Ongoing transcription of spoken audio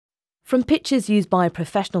From pitches used by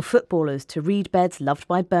professional footballers to reed beds loved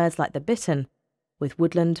by birds like the bittern, with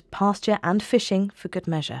woodland, pasture and fishing for good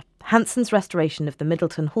measure, Hanson's restoration of the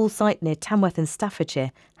Middleton Hall site near Tamworth in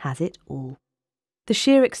Staffordshire has it all. The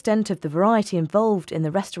sheer extent of the variety involved in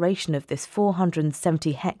the restoration of this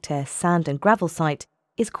 470-hectare sand and gravel site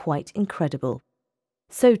is quite incredible.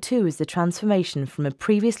 So too is the transformation from a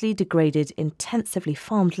previously degraded, intensively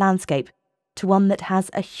farmed landscape to one that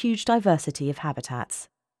has a huge diversity of habitats.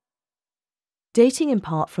 Dating in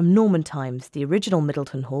part from Norman times, the original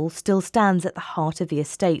Middleton Hall still stands at the heart of the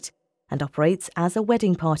estate and operates as a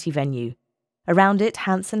wedding party venue. Around it,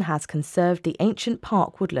 Hanson has conserved the ancient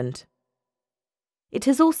park woodland. It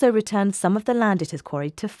has also returned some of the land it has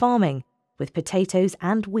quarried to farming, with potatoes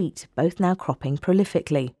and wheat both now cropping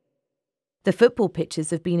prolifically. The football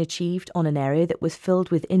pitches have been achieved on an area that was filled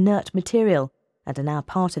with inert material and are now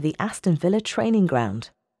part of the Aston Villa training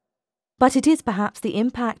ground. But it is perhaps the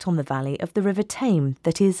impact on the valley of the River Tame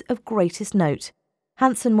that is of greatest note.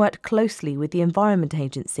 Hanson worked closely with the Environment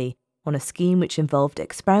Agency on a scheme which involved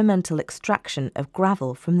experimental extraction of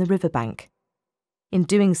gravel from the riverbank. In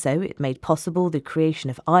doing so, it made possible the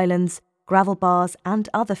creation of islands, gravel bars and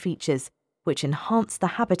other features which enhanced the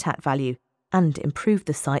habitat value and improved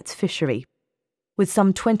the site's fishery. With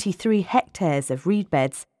some 23 hectares of reed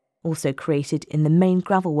beds also created in the main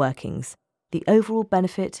gravel workings, the overall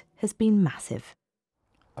benefit has been massive.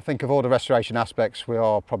 I think of all the restoration aspects, we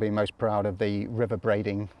are probably most proud of the river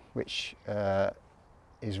braiding, which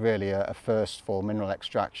is really a first for mineral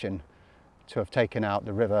extraction, to have taken out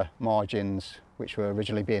the river margins which were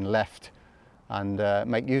originally being left and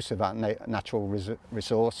make use of that natural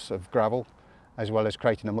resource of gravel, as well as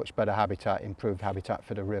creating a much better habitat, improved habitat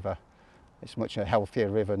for the river. It's much a healthier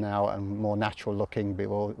river now and more natural looking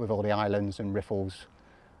with all the islands and riffles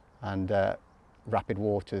and rapid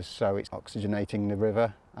waters, so it's oxygenating the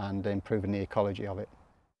river and improving the ecology of it.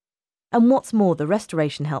 And what's more, the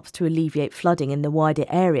restoration helps to alleviate flooding in the wider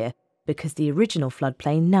area because the original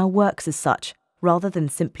floodplain now works as such, rather than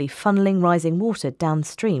simply funneling rising water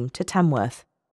downstream to Tamworth.